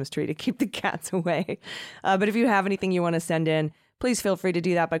the Christmas tree to keep the cats away. But if you have anything you want to send in, please feel free to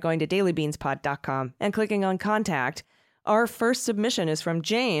do that by going to dailybeanspod.com and clicking on contact. Our first submission is from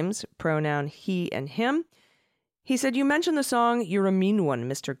James, pronoun he and him. He said, you mentioned the song You're a Mean One,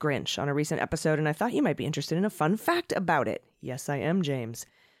 Mr. Grinch, on a recent episode, and I thought you might be interested in a fun fact about it. Yes, I am, James.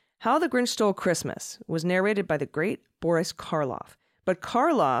 How the Grinch Stole Christmas was narrated by the great Boris Karloff. But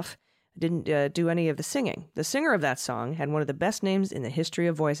Karloff didn't do any of the singing. The singer of that song had one of the best names in the history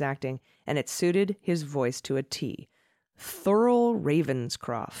of voice acting, and it suited his voice to a T. Thurl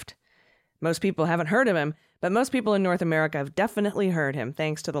Ravenscroft. Most people haven't heard of him, but most people in North America have definitely heard him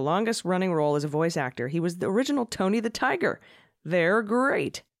thanks to the longest-running role as a voice actor. He was the original Tony the Tiger. They're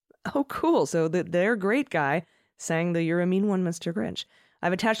great. Oh, cool. So They're Great guy sang the You're a Mean One, Mr. Grinch.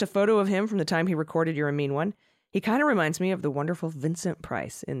 I've attached a photo of him from the time he recorded You're a Mean One. He kind of reminds me of the wonderful Vincent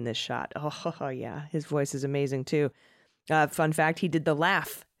Price in this shot. Oh, yeah. His voice is amazing, too. Fun fact, he did the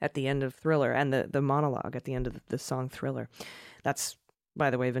laugh at the end of Thriller and the monologue at the end of the song Thriller. That's,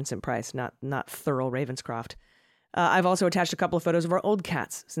 by the way, Vincent Price, not Thurl Ravenscroft. I've also attached a couple of photos of our old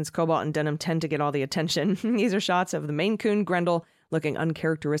cats, since Cobalt and Denim tend to get all the attention. These are shots of the Maine Coon Grendel looking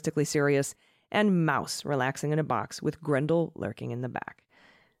uncharacteristically serious, and Mouse relaxing in a box with Grendel lurking in the back.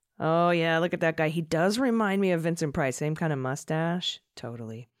 Oh yeah, look at that guy. He does remind me of Vincent Price. Same kind of mustache.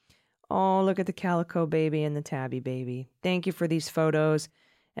 Totally. Oh, look at the Calico Baby and the Tabby Baby. Thank you for these photos.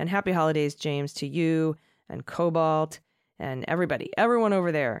 And happy holidays, James, to you and Cobalt and everyone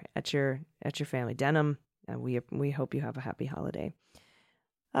over there at your family. Denim. And we hope you have a happy holiday.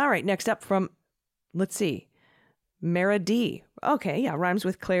 All right, next up from, let's see, Mara D. Okay, yeah, rhymes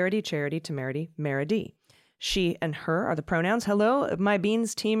with clarity, charity, temerity, Mara D. She and her are the pronouns. Hello, my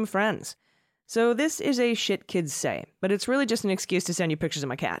Beans team friends. So this is a shit kids say, but it's really just an excuse to send you pictures of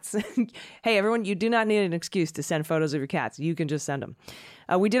my cats. Hey, everyone, you do not need an excuse to send photos of your cats. You can just send them.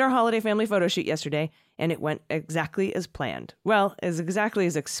 We did our holiday family photo shoot yesterday, and it went exactly as planned. Well, exactly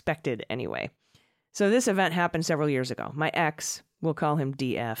as expected anyway. So this event happened several years ago. My ex, we'll call him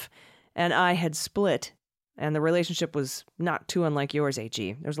DF, and I had split, and the relationship was not too unlike yours,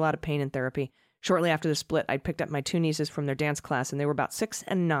 AG. There was a lot of pain in therapy. Shortly after the split, I picked up my two nieces from their dance class, and they were about 6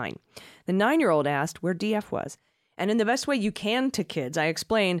 and 9. The 9-year-old asked where DF was, and in the best way you can to kids, I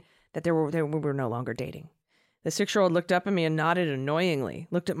explained that we were no longer dating. The 6-year-old looked up at me and nodded annoyingly,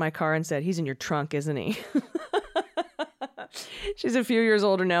 looked at my car and said, "He's in your trunk, isn't he?" She's a few years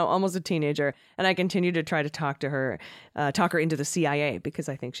older now, almost a teenager, and I continue to try to talk her into the CIA because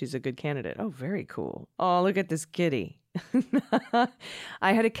I think she's a good candidate. Oh, very cool. Oh, look at this kitty. I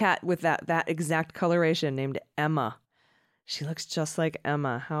had a cat with that exact coloration named Emma. She looks just like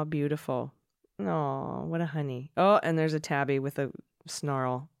Emma. How beautiful. Oh, what a honey. Oh, and there's a tabby with a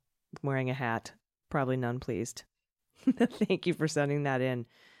snarl wearing a hat. Probably none pleased. Thank you for sending that in.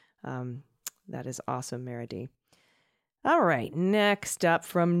 That is awesome, Meredy. All right, next up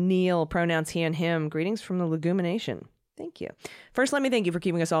from Neil, pronouns he and him. Greetings from the Legumination. Thank you. First, let me thank you for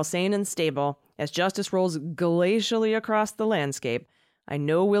keeping us all sane and stable as justice rolls glacially across the landscape. I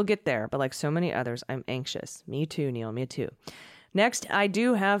know we'll get there, but like so many others, I'm anxious. Me too, Neil, me too. Next, I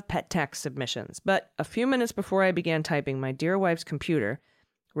do have pet text submissions, but a few minutes before I began typing, my dear wife's computer,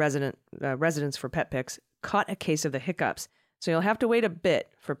 Residence for Pet Pics, caught a case of the hiccups, so you'll have to wait a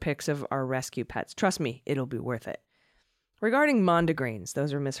bit for pics of our rescue pets. Trust me, it'll be worth it. Regarding mondegreens,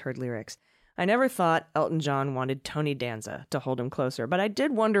 those are misheard lyrics. I never thought Elton John wanted Tony Danza to hold him closer, but I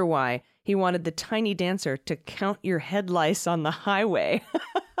did wonder why he wanted the tiny dancer to count your head lice on the highway.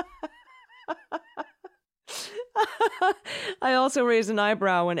 I also raised an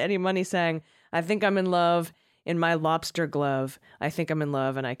eyebrow when Eddie Money sang, "I think I'm in love in my lobster glove. I think I'm in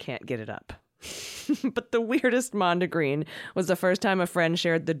love and I can't get it up." But the weirdest mondegreen was the first time a friend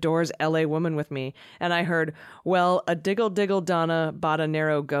shared the Doors' L.A. Woman with me, and I heard, "Well, a diggle diggle Donna bought a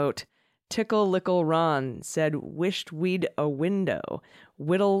narrow goat. Tickle lickle Ron said wished we'd a window.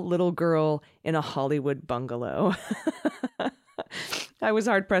 Whittle little girl in a Hollywood bungalow." I was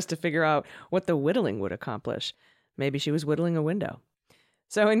hard-pressed to figure out what the whittling would accomplish. Maybe she was whittling a window.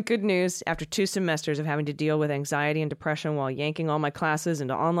 So in good news, after 2 semesters of having to deal with anxiety and depression while yanking all my classes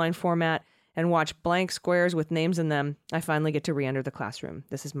into online format and watch blank squares with names in them, I finally get to re-enter the classroom.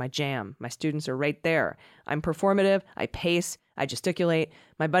 This is my jam. My students are right there. I'm performative, I pace, I gesticulate.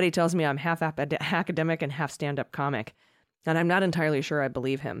 My buddy tells me I'm half academic and half stand-up comic. And I'm not entirely sure I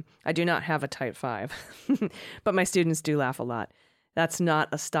believe him. I do not have a type 5. But my students do laugh a lot. That's not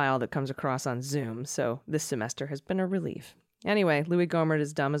a style that comes across on Zoom, so this semester has been a relief. Anyway, Louis Gohmert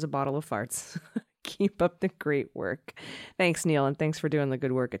is dumb as a bottle of farts. Keep up the great work. Thanks, Neil, and thanks for doing the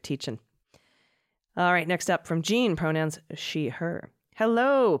good work of teaching. All right, next up from Jean, pronouns she, her.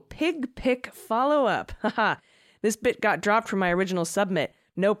 Hello, pig pick follow-up. Haha, this bit got dropped from my original submit.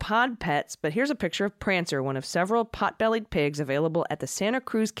 No pod pets, but here's a picture of Prancer, one of several pot-bellied pigs available at the Santa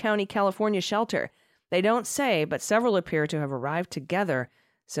Cruz County, California shelter. They don't say, but several appear to have arrived together,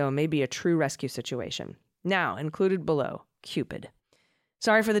 so it may be a true rescue situation. Now, included below, Cupid.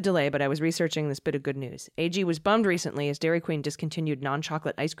 Sorry for the delay, but I was researching this bit of good news. AG was bummed recently as Dairy Queen discontinued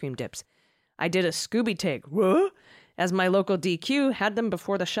non-chocolate ice cream dips. I did a Scooby take, as my local DQ had them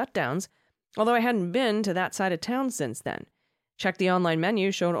before the shutdowns, although I hadn't been to that side of town since then. Checked the online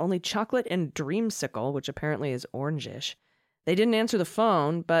menu, showed only chocolate and dreamsicle, which apparently is orangish. They didn't answer the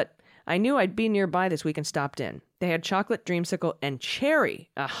phone, but I knew I'd be nearby this week and stopped in. They had chocolate, dreamsicle, and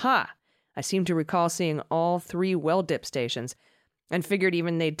cherry. Aha! I seem to recall seeing all 3 well-dip stations, and figured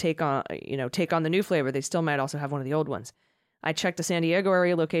even they'd take on the new flavor, they still might also have one of the old ones. I checked the San Diego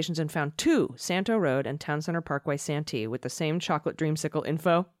area locations and found 2, Santo Road and Town Center Parkway, Santee, with the same chocolate dreamsicle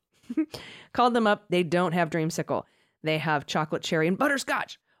info. Called them up. They don't have dreamsicle. They have chocolate, cherry, and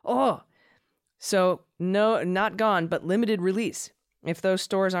butterscotch. Oh! So, no, not gone, but limited release. If those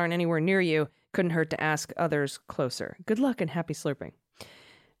stores aren't anywhere near you, couldn't hurt to ask others closer. Good luck and happy slurping.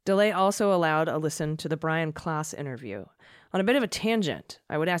 Delay also allowed a listen to the Brian Klaas interview. On a bit of a tangent,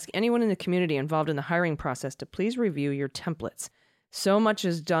 I would ask anyone in the community involved in the hiring process to please review your templates. So much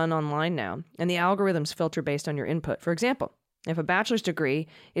is done online now, and the algorithms filter based on your input. For example, if a bachelor's degree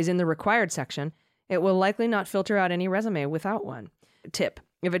is in the required section, it will likely not filter out any resume without one. Tip: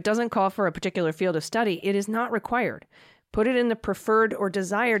 if it doesn't call for a particular field of study, it is not required. Put it in the preferred or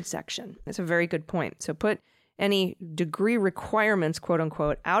desired section. That's a very good point. So put any degree requirements, quote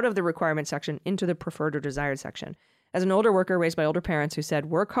unquote, out of the requirement section into the preferred or desired section. As an older worker raised by older parents who said,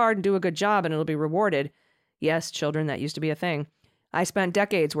 work hard and do a good job and it'll be rewarded. Yes, children, that used to be a thing. I spent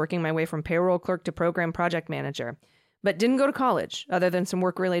decades working my way from payroll clerk to program project manager, but didn't go to college other than some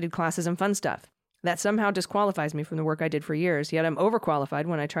work-related classes and fun stuff. That somehow disqualifies me from the work I did for years, yet I'm overqualified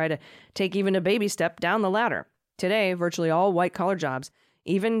when I try to take even a baby step down the ladder. Today, virtually all white-collar jobs,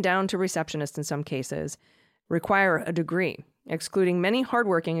 even down to receptionists in some cases, require a degree, excluding many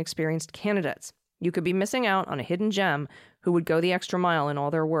hardworking, experienced candidates. You could be missing out on a hidden gem who would go the extra mile in all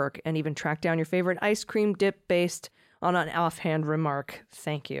their work and even track down your favorite ice cream dip based on an offhand remark.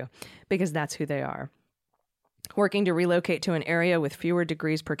 Thank you, because that's who they are. working to relocate to an area with fewer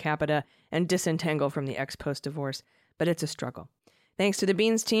degrees per capita and disentangle from the ex post-divorce, but it's a struggle. Thanks to the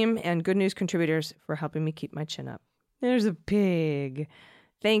Beans team and Good News contributors for helping me keep my chin up. There's a pig.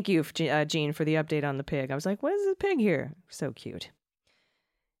 Thank you, Jean, for the update on the pig. I was like, what is this pig here? So cute.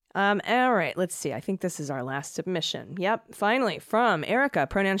 All right, let's see. I think this is our last submission. Yep, finally, from Erica,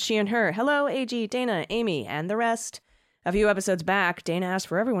 pronouns she and her. Hello, AG, Dana, Amy, and the rest. A few episodes back, Dana asked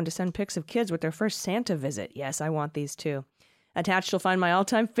for everyone to send pics of kids with their first Santa visit. Yes, I want these too. Attached, you'll find my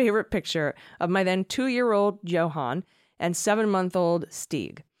all-time favorite picture of my then 2-year-old Johan and 7-month-old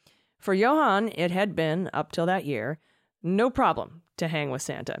Stieg. For Johan, it had been, up till that year, no problem to hang with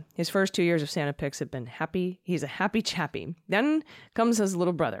Santa. His first 2 years of Santa pics have been happy. He's a happy chappy. Then comes his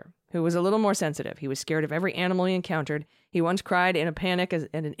little brother, who was a little more sensitive. He was scared of every animal he encountered. He once cried in a panic as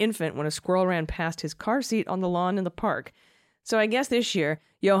an infant when a squirrel ran past his car seat on the lawn in the park. So I guess this year,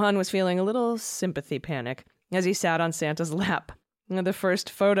 Johan was feeling a little sympathy panic as he sat on Santa's lap. The first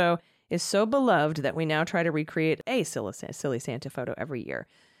photo is so beloved that we now try to recreate a silly Santa photo every year.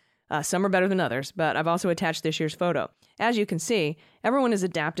 Some are better than others, but I've also attached this year's photo. As you can see, everyone is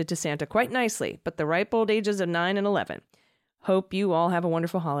adapted to Santa quite nicely, but the ripe old ages of 9 and 11. Hope you all have a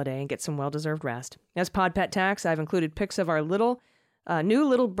wonderful holiday and get some well-deserved rest. As Pod Pet Tax, I've included pics of our new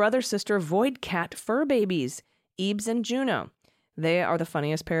little brother-sister Void Cat fur babies, Ebes and Juno. They are the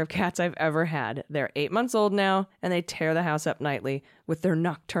funniest pair of cats I've ever had. They're 8 months old now, and they tear the house up nightly with their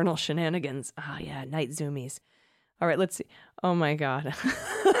nocturnal shenanigans. Ah, yeah, night zoomies. All right, let's see. Oh, my God.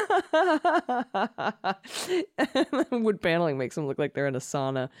 Wood paneling makes them look like they're in a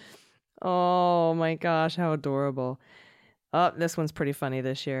sauna. Oh, my gosh, how adorable. Oh, this one's pretty funny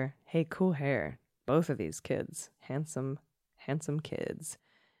this year. Hey, cool hair. Both of these kids. Handsome kids.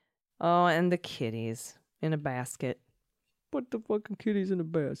 Oh, and the kitties in a basket. Put the fucking kitties in a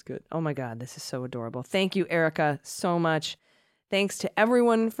basket. Oh, my God, this is so adorable. Thank you, Erica, so much. Thanks to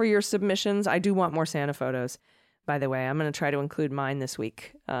everyone for your submissions. I do want more Santa photos. By the way, I'm going to try to include mine this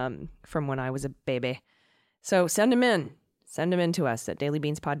week from when I was a baby. So send them in. Send them in to us at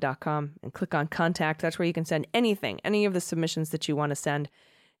dailybeanspod.com and click on contact. That's where you can send anything, any of the submissions that you want to send.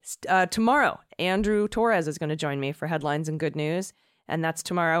 Tomorrow, Andrew Torres is going to join me for Headlines and Good News. And that's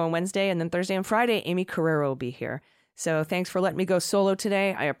tomorrow and Wednesday. And then Thursday and Friday, Amy Carrero will be here. So thanks for letting me go solo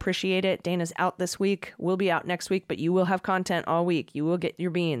today. I appreciate it. Dana's out this week. We'll be out next week, but you will have content all week. You will get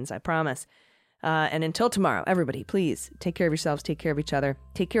your beans, I promise. And until tomorrow, everybody, please take care of yourselves, take care of each other,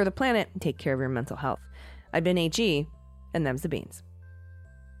 take care of the planet, and take care of your mental health. I've been AG, and them's the beans.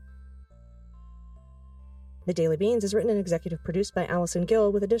 The Daily Beans is written and executive produced by Allison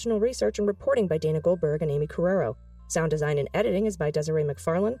Gill with additional research and reporting by Dana Goldberg and Amy Carrero. Sound design and editing is by Desiree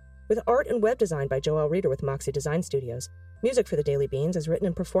McFarlane, with art and web design by Joelle Reeder with Moxie Design Studios. Music for The Daily Beans is written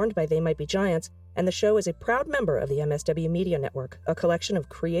and performed by They Might Be Giants, and the show is a proud member of the MSW Media Network, a collection of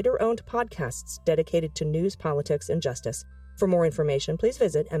creator-owned podcasts dedicated to news, politics, and justice. For more information, please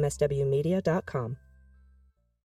visit mswmedia.com.